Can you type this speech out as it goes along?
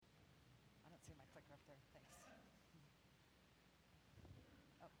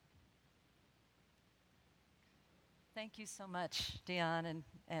Thank you so much, Dion,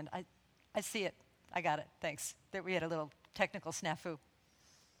 and I see it. I got it. Thanks. That we had a little technical snafu.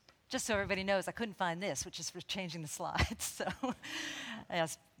 Just so everybody knows, I couldn't find this, which is for changing the slides. So I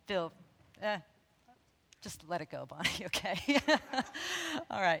asked Bill, just let it go, Bonnie, okay?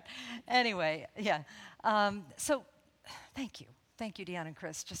 All right. Anyway, yeah. So thank you. Thank you, Dion and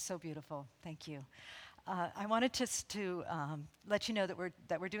Chris. Just so beautiful. Thank you. I wanted to let you know that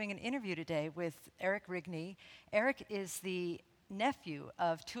we're doing an interview today with Eric Rigney. Eric is the nephew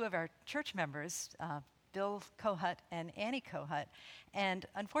of two of our church members, Bill Kohut and Annie Kohut, and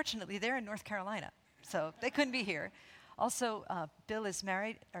unfortunately they're in North Carolina, so they couldn't be here. Also,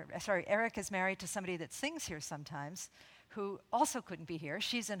 Eric is married to somebody that sings here sometimes, who also couldn't be here.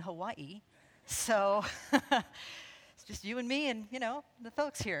 She's in Hawaii, so it's just you and me and the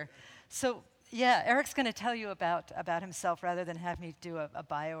folks here. So yeah, Eric's going to tell you about himself rather than have me do a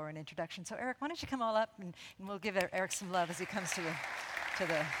bio or an introduction. So Eric, why don't you come all up and we'll give Eric some love as he comes to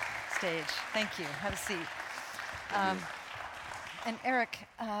the stage. Thank you. Have a seat. And Eric,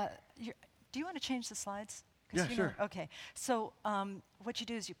 do you want to change the slides? Yeah, sure. Okay. So what you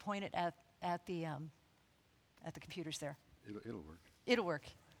do is you point it at the computers there. It'll work. It'll work.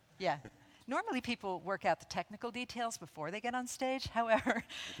 Yeah. Normally people work out the technical details before they get on stage. However,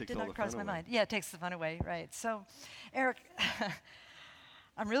 it did not cross my mind. Yeah, it takes the fun away, right. So, Eric,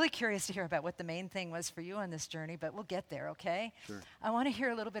 I'm really curious to hear about what the main thing was for you on this journey, but we'll get there, okay? Sure. I want to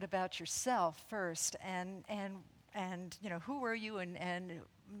hear a little bit about yourself first, and who were you and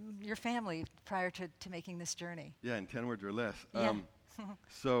your family prior to making this journey? Yeah, in 10 words or less. Yeah.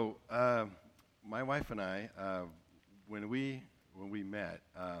 So, my wife and I, when we met,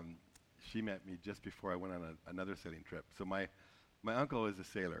 she met me just before I went on another sailing trip. So my uncle is a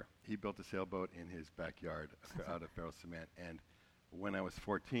sailor. He built a sailboat in his backyard out of ferro cement. And when I was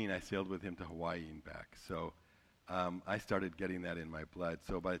 14, I sailed with him to Hawaii and back. So I started getting that in my blood.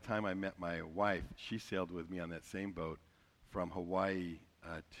 So by the time I met my wife, she sailed with me on that same boat from Hawaii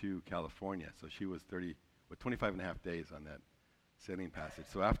to California. So she was 25 and a half days on that sailing passage.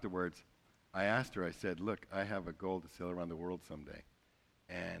 So afterwards, I asked her, I said, look, I have a goal to sail around the world someday.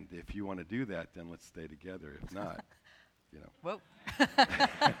 And if you want to do that, then let's stay together. If not, Whoa.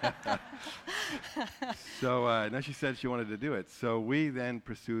 So now she said she wanted to do it. So we then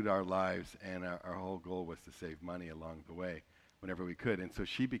pursued our lives, and our whole goal was to save money along the way whenever we could. And so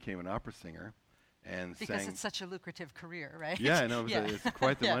she became an opera singer and because sang. it's such a lucrative career, right? Yeah, I know. It's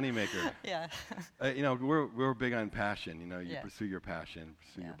quite the Yeah. moneymaker. Yeah. We're big on passion. You Yeah. pursue your passion,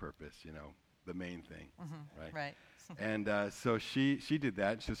 pursue Yeah. your purpose, the main thing, right? Right. And so she did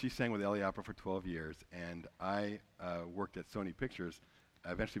that. So she sang with LA Opera for 12 years, and I worked at Sony Pictures.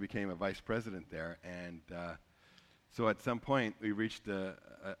 I eventually became a vice president there, and so at some point we reached a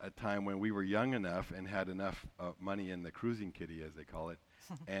time when we were young enough and had enough money in the cruising kitty, as they call it,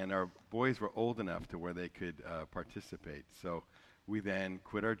 and our boys were old enough to where they could participate. So we then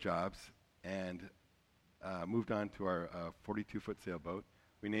quit our jobs and moved on to our 42-foot sailboat.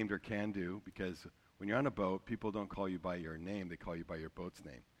 We named her Can Do because when you're on a boat, people don't call you by your name, they call you by your boat's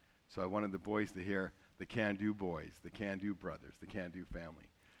name. So I wanted the boys to hear the Can Do boys, the Can Do brothers, the Can Do family.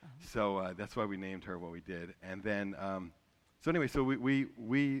 Uh-huh. So that's why we named her what we did. And then, so anyway, so we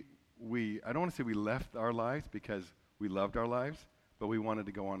I don't want to say we left our lives because we loved our lives, but we wanted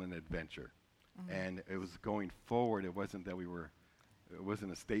to go on an adventure. Mm-hmm. And it was going forward. It wasn't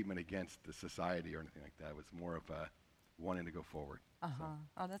a statement against the society or anything like that. It was more of a wanting to go forward. Uh-huh. So.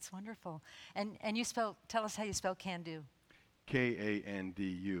 Oh, that's wonderful. And you tell us how you spell can do.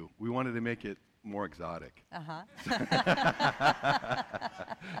 Kandu. We wanted to make it more exotic. Uh-huh.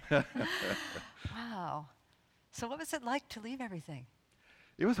 Wow. So what was it like to leave everything?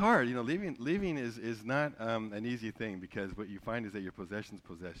 It was hard. Leaving is not an easy thing because what you find is that your possessions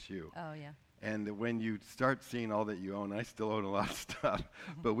possess you. Oh, yeah. And when you start seeing all that you own, I still own a lot of stuff,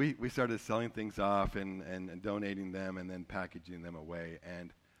 but we started selling things off and donating them and then packaging them away.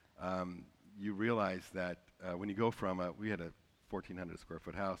 And you realize that when you go from we had a 1,400 square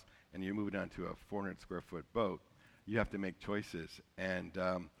foot house and you move down to a 400 square foot boat, you have to make choices. And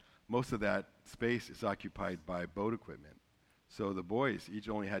most of that space is occupied by boat equipment. So the boys each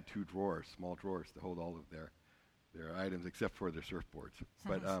only had 2 drawers, small drawers, to hold all of their items except for their surfboards.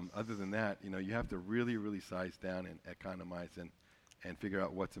 But other than that, you have to really, really size down and economize and figure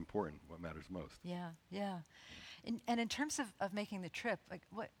out what's important, what matters most. Yeah, yeah. And in terms of making the trip, like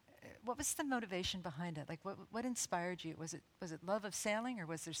what was the motivation behind it? Like what inspired you? Was it love of sailing, or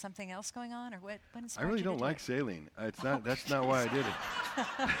was there something else going on, or what inspired you? I really don't like sailing. That's not why I did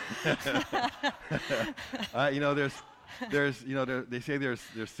it. they say there's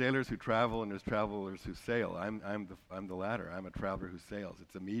sailors who travel and there's travelers who sail. I'm the latter. I'm a traveler who sails.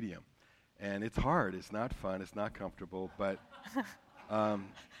 It's a medium, and it's hard. It's not fun. It's not comfortable. But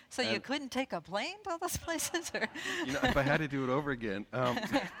so you couldn't take a plane to all those places, or if I had to do it over again,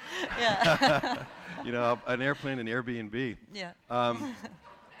 yeah, an airplane, an Airbnb. yeah.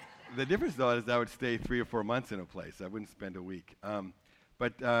 The difference, though, is I would stay 3 or 4 months in a place. I wouldn't spend a week.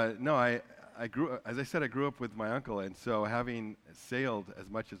 No, I grew, as I said, I grew up with my uncle, and so having sailed as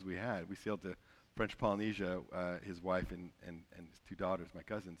much as we sailed to French Polynesia, his wife and his 2 daughters, my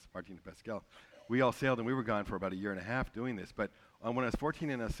cousins, Martine and Pascal. We all sailed, and we were gone for about a year and a half doing this. But when I was 14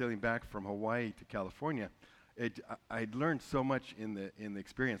 and I was sailing back from Hawaii to California, I'd learned so much in the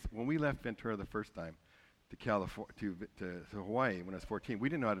experience. When we left Ventura the first time to Hawaii when I was 14, we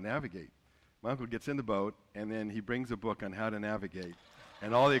didn't know how to navigate. My uncle gets in the boat, and then he brings a book on how to navigate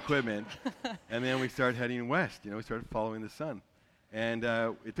and all the equipment, and then we started heading west. We started following the sun. And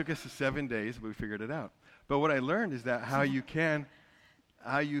it took us 7 days, but we figured it out. But what I learned is that you can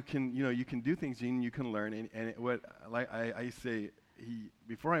do things and you can learn. I say,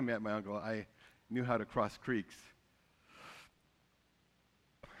 before I met my uncle, I knew how to cross creeks.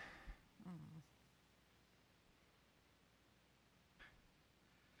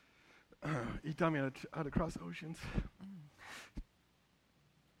 He taught me how to cross oceans.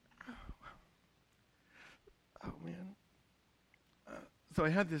 Oh man! So I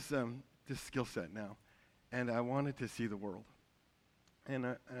had this skill set now, and I wanted to see the world, and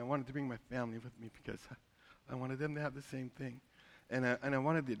I wanted to bring my family with me because I wanted them to have the same thing, and I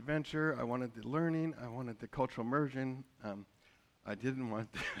wanted the adventure, I wanted the learning, I wanted the cultural immersion. I didn't want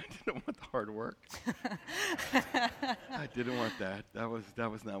the hard work. I didn't want that. That was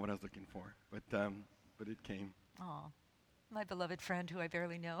not what I was looking for. But it came. Aw, my beloved friend who I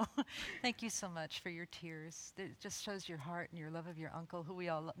barely know. Thank you so much for your tears. It just shows your heart and your love of your uncle, who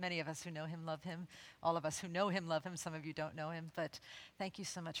many of us who know him love him. All of us who know him love him. Some of you don't know him, but thank you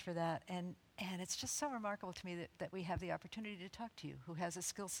so much for that. And it's just so remarkable to me that we have the opportunity to talk to you, who has a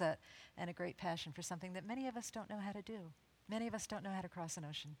skill set and a great passion for something that many of us don't know how to do. Many of us don't know how to cross an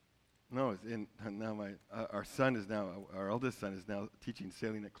ocean. No, now our eldest son is now teaching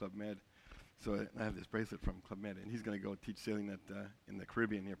sailing at Club Med. So I have this bracelet from Club Med, and he's going to go teach sailing in the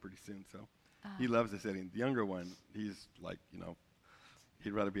Caribbean here pretty soon. So he loves the sailing. The younger one, he's like,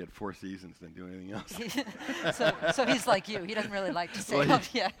 he'd rather be at Four Seasons than do anything else. so he's like you. He doesn't really like to sail. Well,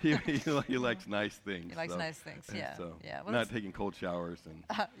 he likes nice things. He likes nice things. Yeah. So yeah. Well, not taking cold showers and.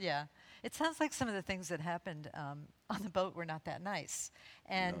 Yeah. It sounds like some of the things that happened on the boat were not that nice.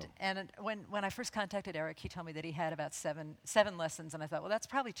 And when I first contacted Eric, he told me that he had about seven lessons, and I thought, well, that's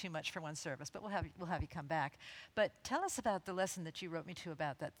probably too much for one service, but we'll have you come back. But tell us about the lesson that you wrote me to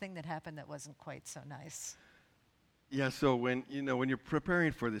about that thing that happened that wasn't quite so nice. Yeah. So when you're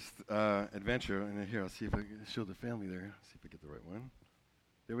preparing for this adventure, and here I'll see if I can show the family there. See if I get the right one.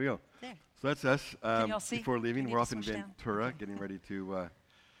 There we go. There. So that's us. Can you all see? Before leaving, we're off in Ventura, okay. getting ready to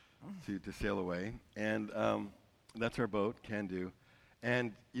sail away, and that's our boat, Can Do.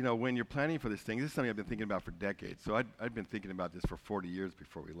 And when you're planning for this thing, this is something I've been thinking about for decades. So I'd been thinking about this for 40 years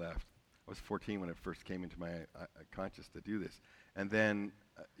before we left. I was 14 when it first came into my conscious to do this, and then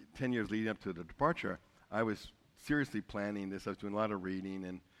 10 years leading up to the departure, I was seriously planning this. I was doing a lot of reading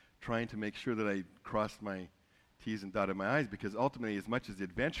and trying to make sure that I crossed my T's and dotted my I's, because ultimately, as much as the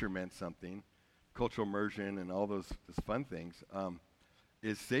adventure meant something, cultural immersion and all those fun things,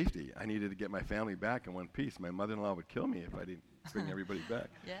 is safety. I needed to get my family back in one piece. My mother-in-law would kill me if I didn't bring everybody back.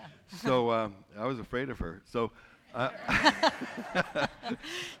 Yeah. So I was afraid of her. So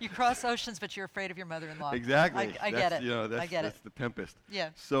you cross oceans, but you're afraid of your mother-in-law. Exactly. I get it. I get it. That's the tempest. Yeah.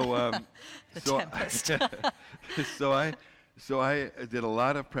 So the tempest. So I did a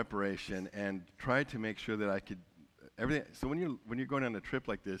lot of preparation and tried to make sure that I could everything. So when you're going on a trip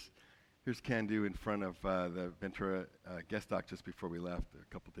like this, here's Can Do in front of the Ventura guest dock just before we left, a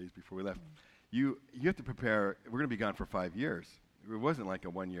couple days before we left. You have to prepare. We're going to be gone for 5 years. It wasn't like a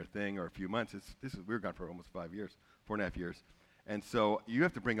 1 year thing or a few months. We were gone for almost 5 years, 4.5 years. And so you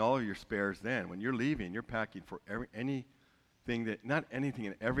have to bring all of your spares then. When you're leaving, you're packing for anything not anything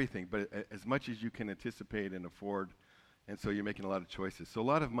and everything, but as much as you can anticipate and afford. And so you're making a lot of choices. So a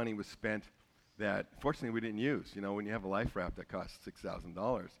lot of money was spent that, fortunately, we didn't use. When you have a life raft that costs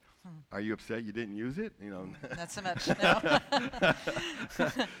 $6,000, are you upset you didn't use it? Not so much, no.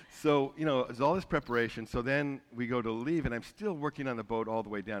 So, it's all this preparation. So then we go to leave, and I'm still working on the boat all the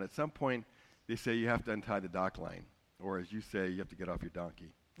way down. At some point, they say you have to untie the dock line, or as you say, you have to get off your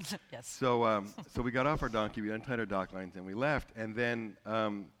donkey. Yes. So we got off our donkey, we untied our dock lines, and we left. And then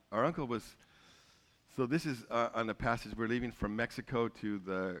our uncle was So this is on the passage. We're leaving from Mexico to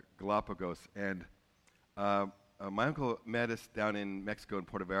the Galapagos, and my uncle met us down in Mexico in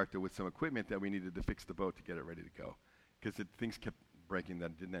Puerto Vallarta with some equipment that we needed to fix the boat to get it ready to go, because things kept breaking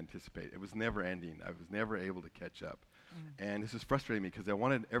that I didn't anticipate. It was never ending. I was never able to catch up. And this was frustrating me because I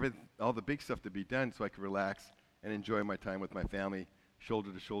wanted all the big stuff to be done so I could relax and enjoy my time with my family,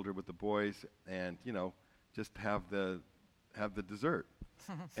 shoulder to shoulder with the boys, and just have the dessert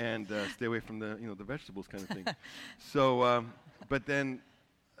and stay away from the vegetables kind of thing. So, but then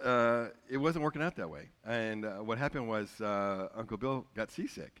it wasn't working out that way. And what happened was Uncle Bill got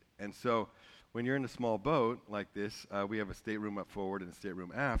seasick, and so when you're in a small boat like this, we have a stateroom up forward and a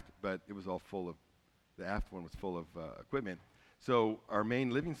stateroom aft, but it was all full of, the aft one was full of equipment. So our main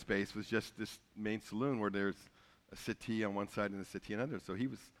living space was just this main saloon where there's a settee on one side and a settee on the other. So he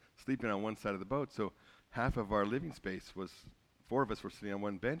was sleeping on one side of the boat. So half of our living space was, 4 of us were sitting on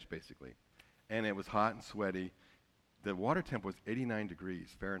one bench basically. And it was hot and sweaty. The water temp was 89 degrees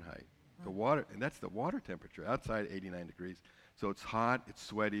Fahrenheit. The water, and that's the water temperature, outside 89 degrees. So it's hot, it's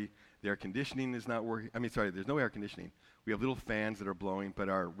sweaty. The air conditioning is not working. There's no air conditioning. We have little fans that are blowing, but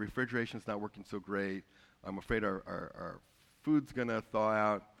our refrigeration's not working so great. I'm afraid our food's going to thaw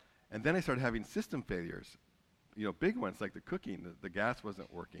out. And then I started having system failures, big ones like the cooking. The gas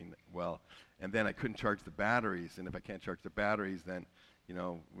wasn't working well. And then I couldn't charge the batteries. And if I can't charge the batteries, then,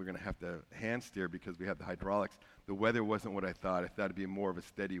 we're going to have to hand steer because we have the hydraulics. The weather wasn't what I thought. I thought it'd be more of a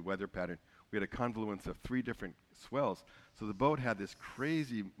steady weather pattern. We had a confluence of 3 different swells. So the boat had this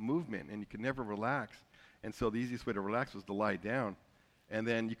crazy movement, and you could never relax. And so the easiest way to relax was to lie down. And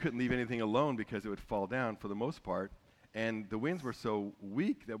then you couldn't leave anything alone because it would fall down for the most part. And the winds were so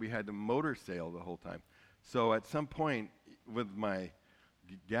weak that we had to motor sail the whole time. So at some point, with my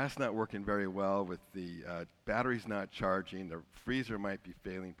gas not working very well, with the batteries not charging, the freezer might be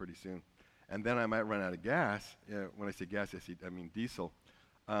failing pretty soon, and then I might run out of gas. When I say gas, I mean diesel.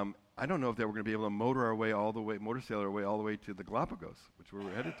 I don't know if they were going to be able to motor sail our way all the way to the Galapagos, which we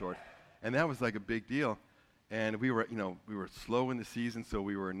were headed toward. And that was like a big deal. And we were slow in the season, so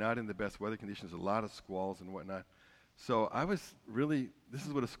we were not in the best weather conditions, a lot of squalls and whatnot. So I was really, this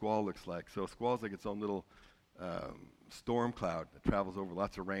is what a squall looks like. So a squall is like its own little storm cloud that travels over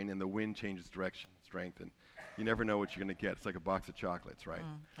lots of rain, and the wind changes direction, strength, and you never know what you're going to get. It's like a box of chocolates, right?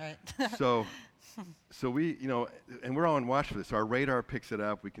 Right. So we, and we're all on watch for this. So our radar picks it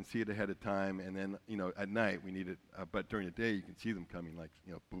up. We can see it ahead of time, and then, at night we need it. But during the day, you can see them coming, like,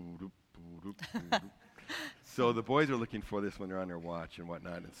 boo-doop, boo-doop, boo-doop. So the boys are looking for this when they're on their watch and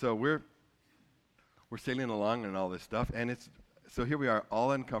whatnot. And so we're sailing along and all this stuff, and so here we are,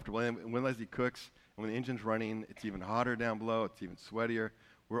 all uncomfortable. And when Leslie cooks, and when the engine's running, it's even hotter down below. It's even sweatier.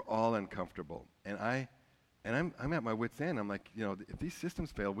 We're all uncomfortable. And I'm at my wit's end. I'm like, if these systems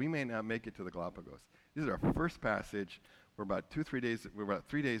fail, we may not make it to the Galapagos. This is our first passage. We're about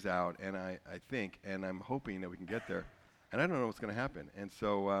 3 days out, and I think, and I'm hoping that we can get there. And I don't know what's going to happen. And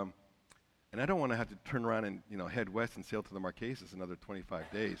so, and I don't want to have to turn around and, head west and sail to the Marquesas another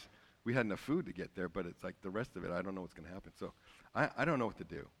 25 days. We had enough food to get there, but it's like the rest of it, I don't know what's going to happen. So I don't know what to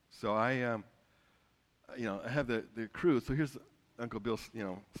do. So I have the crew. So here's Uncle Bill,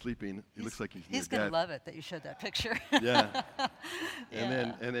 sleeping. He looks like he's going to love it that you showed that picture. Yeah.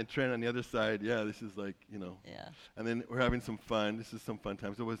 And then Trent on the other side. Yeah, this is like, Yeah. And then we're having some fun. This is some fun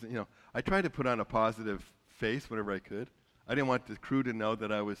times. It wasn't, I tried to put on a positive face whenever I could. I didn't want the crew to know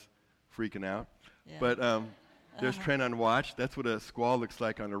that I was freaking out. Yeah. But there's Trent on watch. That's what a squall looks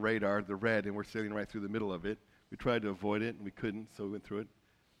like on the radar, the red, and we're sailing right through the middle of it. We tried to avoid it, and we couldn't, so we went through it.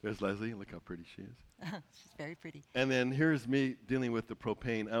 There's Leslie. Look how pretty she is. She's very pretty. And then here's me dealing with the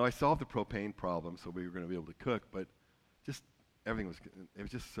propane. Now, I solved the propane problem, so we were going to be able to cook, but just everything it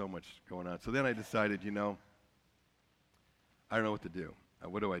was just so much going on. So then I decided, I don't know what to do.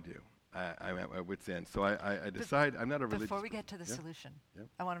 What do I do? I'm at my wit's end. So I decide I'm not a religious. Before we get to the solution,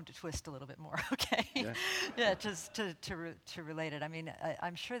 I want him to twist a little bit more, okay? Yeah. Just to relate it. I mean,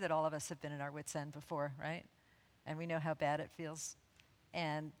 I'm sure that all of us have been at our wit's end before, right? And we know how bad it feels.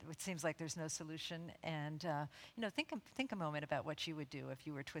 And it seems like there's no solution. And, think a moment about what you would do if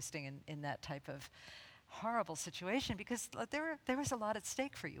you were twisting in that type of horrible situation, because there was a lot at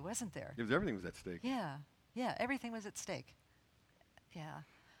stake for you, wasn't there? Everything was at stake. Yeah, everything was at stake. Yeah.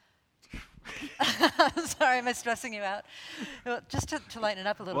 Sorry, am I stressing you out? Well, just to lighten it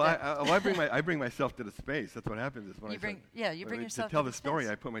up a little bit. I bring myself to the space. That's what happens. Is when you bring yourself to tell the the story.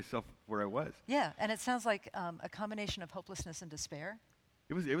 space. I put myself where I was. Yeah, and it sounds like a combination of hopelessness and despair.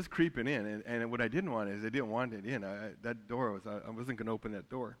 It was creeping in, and what I didn't want is I didn't want it in. That door I wasn't going to open that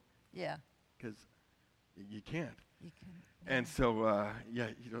door. Yeah. Because you can't. You can, And so,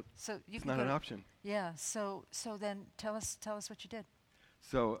 so you it's can not go an to- option. Yeah. So then tell us what you did.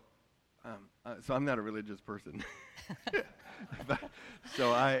 So, so I'm not a religious person. But,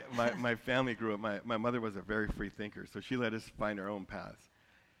 so my family grew up. My mother was a very free thinker, so she let us find our own paths.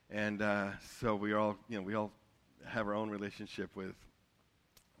 And so we all have our own relationship with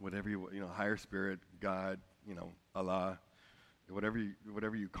whatever higher spirit, God, Allah, whatever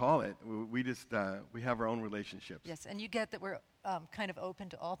you call it. We just we have our own relationships. Yes, and you get that we're kind of open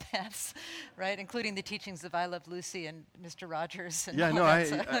to all paths, right? Including the teachings of I Love Lucy and Mr. Rogers. And Yeah, all no,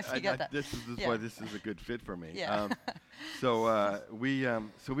 that, so you get that. this is Yeah. why this is a good fit for me. Yeah. I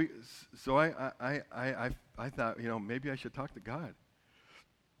thought, maybe I should talk to God.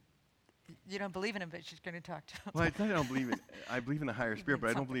 You don't believe in him, but she's going to talk to him. Well, it's not that I don't believe in. I believe in a higher You spirit, but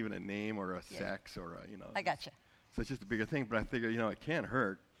I believe don't something. believe in a name or a Yeah. sex or a. I gotcha. So it's just a bigger thing. But I figure, it can't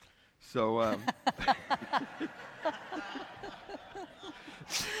hurt. So.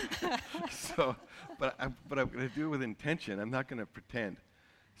 But I'm going to do it with intention. I'm not going to pretend.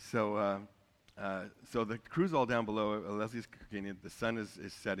 So the crew's all down below. Leslie's cooking it. The sun is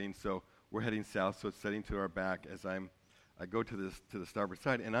setting, so we're heading south. So it's setting to our back as I go to the starboard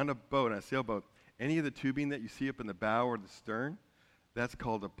side. And on a sailboat, any of the tubing that you see up in the bow or the stern, that's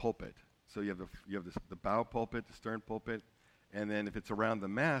called a pulpit. So you have the bow pulpit, the stern pulpit, and then if it's around the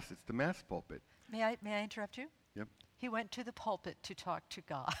mast, it's the mast pulpit. May I interrupt you? Yep. He went to the pulpit to talk to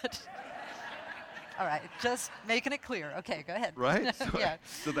God. All right, just making it clear. Okay, go ahead. Right? So, Yeah.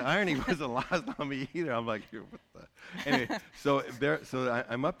 so the irony wasn't lost on me either. I'm like, what the? Anyway, so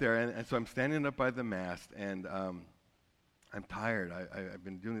I'm up there, and so I'm standing up by the mast, and I'm tired. I've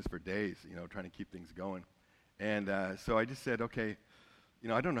been doing this for days, trying to keep things going. And so I just said, okay,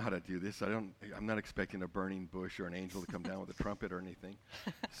 I don't know how to do this. I'm not expecting a burning bush or an angel to come down with a trumpet or anything.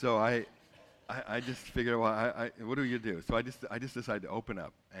 So I just figured, well, what do you do? So I just decided to open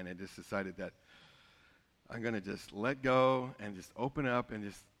up, and I just decided that I'm going to just let go and just open up and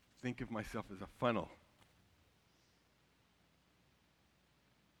just think of myself as a funnel.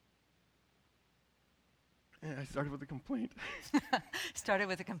 And I started with a complaint. Started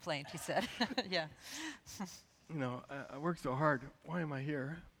with a complaint, he said. Yeah. I worked so hard. Why am I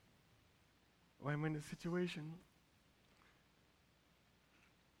here? Why am I in this situation?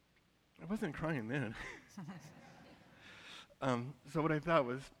 I wasn't crying then. So what I thought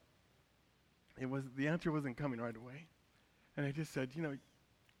was, the answer wasn't coming right away. And I just said,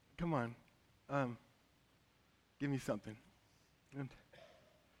 come on, give me something. And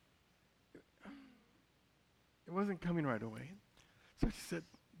it wasn't coming right away. So I just said,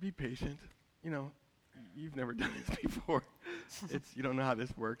 be patient. You've never done this before. You don't know how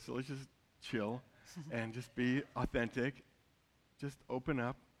this works, so let's just chill and just be authentic. Just open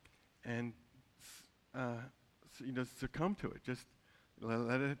up and succumb to it. Just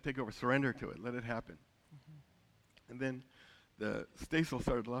let it take over. Surrender to it. Let it happen. Mm-hmm. And then the staysail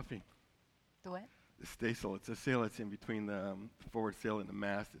started luffing. The what? The staysail. It's a sail that's in between the forward sail and the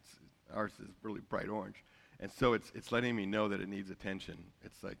mast. Ours is really bright orange, and so it's letting me know that it needs attention.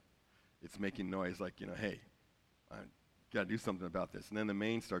 It's like it's making noise, like hey, I got to do something about this. And then the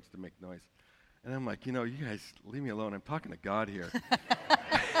main starts to make noise, and I'm like, you guys leave me alone. I'm talking to God here.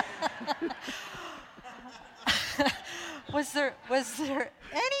 Was there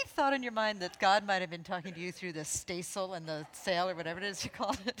any thought in your mind that God might have been talking to you through the staysail and the sail or whatever it is you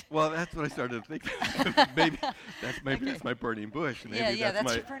called it? Well, that's what I started to think. maybe that's my burning bush. Maybe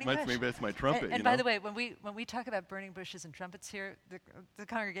that's your burning bush. Maybe that's my trumpet. And by the way, when we talk about burning bushes and trumpets here, the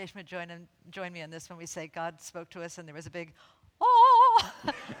congregation would join me on this when we say God spoke to us and there was a big oh,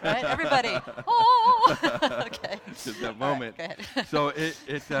 right? Everybody, oh. Okay. Just that moment. All right, go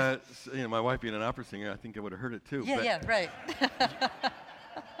ahead. So my wife being an opera singer, I think I would have heard it too. Yeah, right.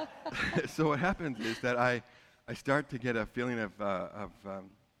 So what happens is that I start to get a feeling of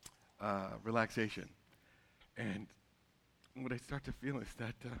relaxation, and what I start to feel is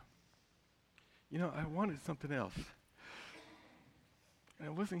that I wanted something else, and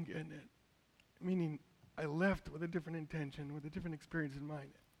I wasn't getting it. Meaning, I left with a different intention, with a different experience in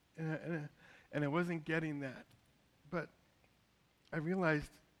mind, and I wasn't getting that. But I realized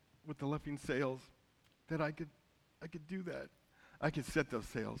with the luffing sails that I could do that. I could set those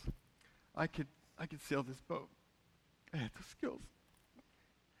sails. I could sail this boat. I had the skills.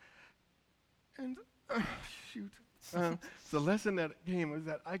 And the lesson that came was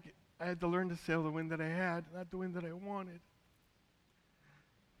that I had to learn to sail the wind that I had, not the wind that I wanted.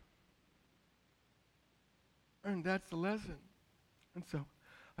 And that's the lesson. And so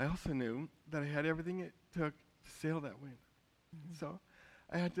I also knew that I had everything it took to sail that wind. Mm-hmm. So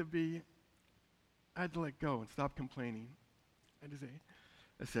I had to be I had to let go and stop complaining. I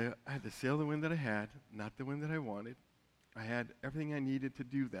had to sail the wind that I had, not the wind that I wanted. I had everything I needed to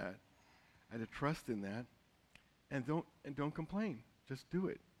do that. I had to trust in that, and don't complain. Just do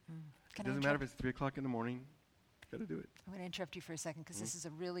it. It doesn't matter if it's 3 o'clock in the morning. Got to do it. I'm going to interrupt you for a second because this is a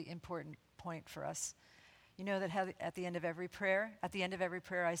really important point for us. You know that at the end of every prayer,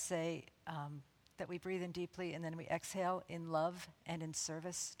 I say that we breathe in deeply and then we exhale in love and in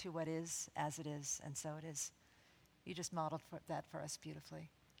service to what is, as it is, and so it is. You just modeled that for us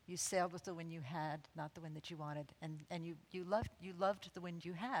beautifully. You sailed with the wind you had, not the wind that you wanted, and you loved the wind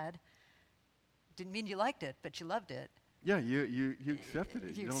you had. Didn't mean you liked it, but you loved it. Yeah, you accepted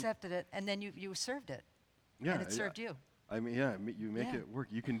it. You accepted it, and then you served it. Yeah, and it served you. I mean, you make it work.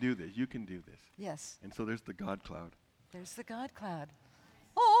 You can do this. You can do this. Yes. And so there's the God cloud. There's the God cloud.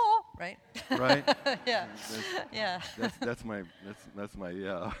 Oh, right. Right. Yeah. Yeah. That's my that's my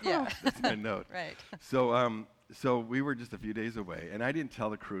Yeah. that's my note. Right. So we were just a few days away, and I didn't tell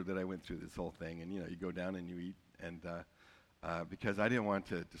the crew that I went through this whole thing. And you go down and you eat, and because I didn't want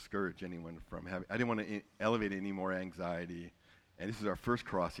to discourage anyone from having. I didn't want to elevate any more anxiety. And this is our first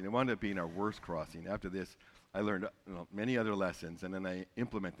crossing. It wound up being our worst crossing. After this, I learned many other lessons, and then I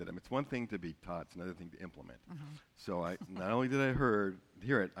implemented them. It's one thing to be taught; it's another thing to implement. Mm-hmm. So not only did I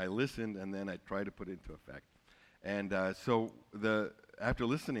hear it, I listened, and then I tried to put it into effect. And after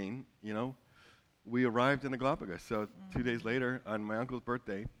listening, we arrived in the Galapagos. So 2 days later, on my uncle's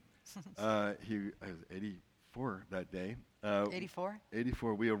birthday, he was 84 that day. 84?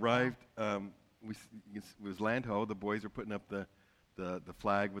 84. We arrived. Wow. It was land ho. The boys were putting up the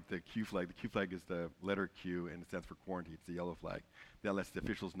flag with the Q flag. The Q flag is the letter Q, and it stands for quarantine. It's the yellow flag. That lets the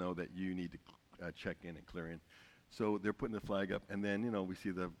officials know that you need to check in and clear in. So they're putting the flag up, and then we see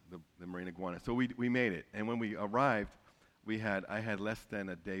the marine iguana. So we made it, and when we arrived, I had less than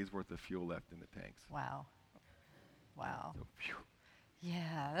a day's worth of fuel left in the tanks. Wow. So, phew.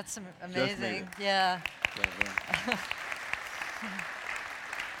 Yeah, that's amazing. Yeah.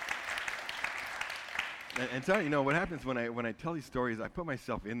 And so what happens when I tell these stories, I put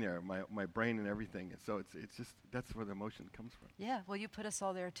myself in there, my brain and everything, and so it's just that's where the emotion comes from. Yeah, well, you put us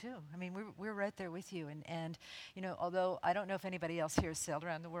all there too. I mean, we're right there with you, and although I don't know if anybody else here has sailed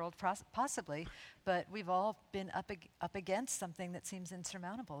around the world, possibly, but we've all been up against something that seems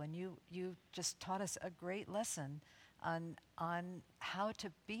insurmountable, and you just taught us a great lesson on how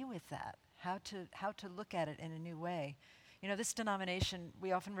to be with that, how to look at it in a new way. This denomination,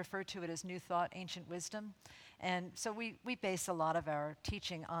 we often refer to it as New Thought, Ancient Wisdom. And so we base a lot of our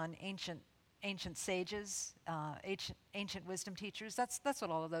teaching on ancient sages, ancient wisdom teachers. That's what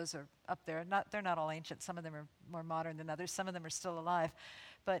all of those are up there. They're not all ancient. Some of them are more modern than others. Some of them are still alive.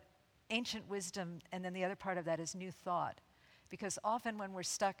 But ancient wisdom, and then the other part of that is New Thought. Because often when we're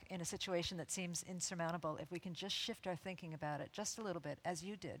stuck in a situation that seems insurmountable, if we can just shift our thinking about it just a little bit, as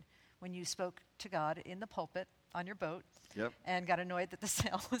you did when you spoke to God in the pulpit on your boat, yep, and got annoyed that the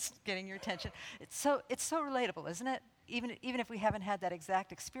sail was getting your attention. It's so relatable, isn't it? Even if we haven't had that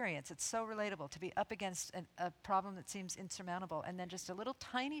exact experience, it's so relatable to be up against a problem that seems insurmountable, and then just a little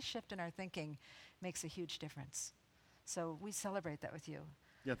tiny shift in our thinking makes a huge difference. So we celebrate that with you.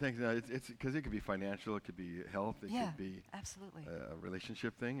 Yeah, thanks. It's because it could be financial, it could be health, it could be absolutely a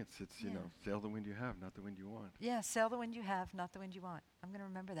relationship thing. It's sail the wind you have, not the wind you want. Yeah, sail the wind you have, not the wind you want. I'm going to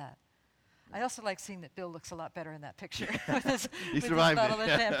remember that. I also like seeing that Bill looks a lot better in that picture with his bottle of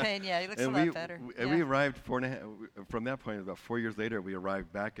champagne. Yeah, he looks a lot better. We arrived from that point, about 4 years later, we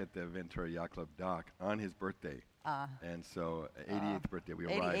arrived back at the Ventura Yacht Club dock on his birthday. And so, 88th birthday, we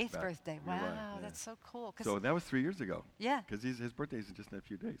arrived 88th back. birthday. Wow, that's so cool. So that was 3 years ago. Yeah. Because his birthday's in just a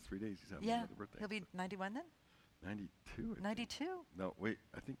few days. 3 days he's having another birthday. He'll be 91 then? 92. 92? No, wait,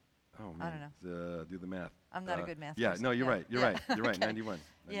 I think, oh man. I don't know. Do the math. I'm not a good math Yeah, person. no, you're right. You're right. You're right, Okay. 91.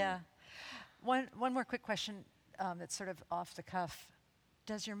 Yeah. One more quick question that's sort of off the cuff.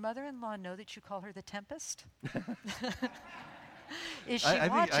 Does your mother-in-law know that you call her the Tempest? Is she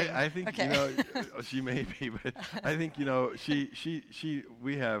watching? I think okay. She may be, but I think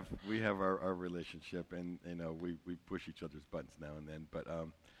we have our relationship, and we push each other's buttons now and then. But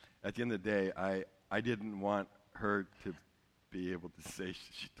at the end of the day, I didn't want her to be able to say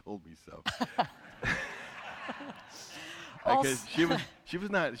she told me so. Because she was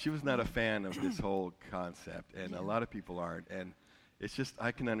not a fan of this whole concept, and a lot of people aren't, and it's just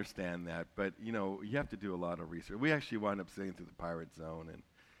I can understand that, but you have to do a lot of research. We actually wound up sailing through the pirate zone,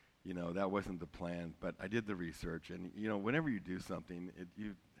 and that wasn't the plan, but I did the research, and whenever you do something,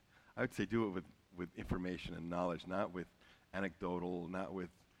 I would say do it with information and knowledge, not with anecdotal,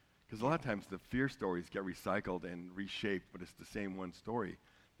 because a lot of times the fear stories get recycled and reshaped, but it's the same one story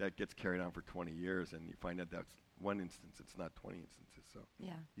that gets carried on for 20 years, and you find out that's one instance, it's not 20 instances. So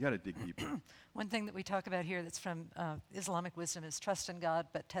Yeah. you got to dig deeper. One thing that we talk about here that's from Islamic wisdom is trust in God,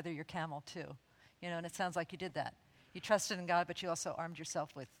 but tether your camel too. You know, and it sounds like you did that. You trusted in God, but you also armed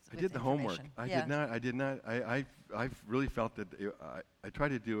yourself with I did the homework. I did not. I really felt that I tried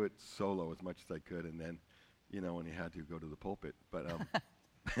to do it solo as much as I could, and then, you know, when you had to go to the pulpit. But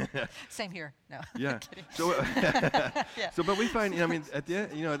same here. No. Yeah. Kidding. So, Yeah. so, but we find. I mean, at the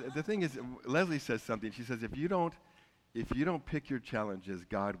end, you know, the thing is, Leslie says something. She says, if you don't pick your challenges,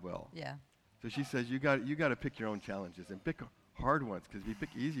 God will. Yeah. So she says you got to pick your own challenges and pick hard ones, because if you pick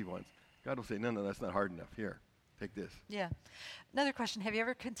easy ones, God will say, no, that's not hard enough. Here, take this. Yeah. Another question: have you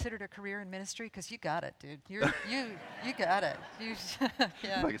ever considered a career in ministry? Because you got it, dude. You got it.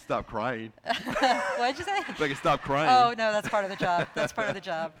 Yeah. If I could stop crying. What'd you say? If I could stop crying. Oh no, that's part of the job. That's part of the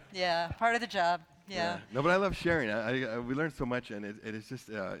job. Yeah, part of the job. Yeah. No, but I love sharing. We learn so much, and it's just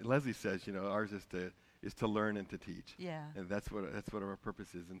Leslie says, you know, ours is to learn and to teach. Yeah. And that's what our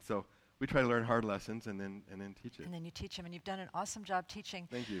purpose is. And so we try to learn hard lessons and then teach it. And then you teach them, and you've done an awesome job teaching.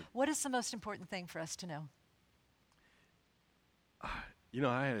 Thank you. What is the most important thing for us to know? You know,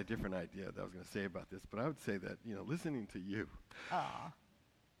 I had a different idea that I was going to say about this, but I would say that, you know, listening to you. Aw.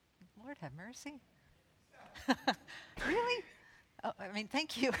 Lord have mercy. Really? Oh, I mean,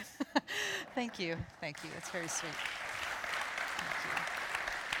 thank you. Thank you. Thank you. That's very sweet. Thank you.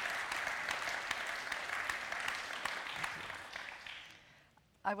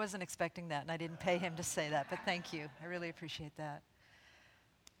 I wasn't expecting that, and I didn't pay him to say that, but thank you. I really appreciate that.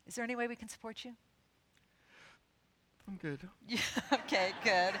 Is there any way we can support you? I'm good. Yeah, okay,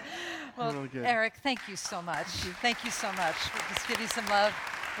 good. Well, Really good. Eric, thank you so much. Thank you so much. We'll just give you some love.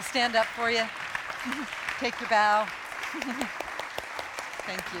 We'll stand up for you. Take your bow.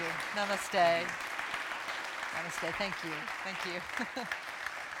 Thank you. Namaste. Namaste. Thank you. Thank you. All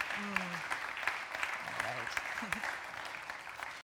right.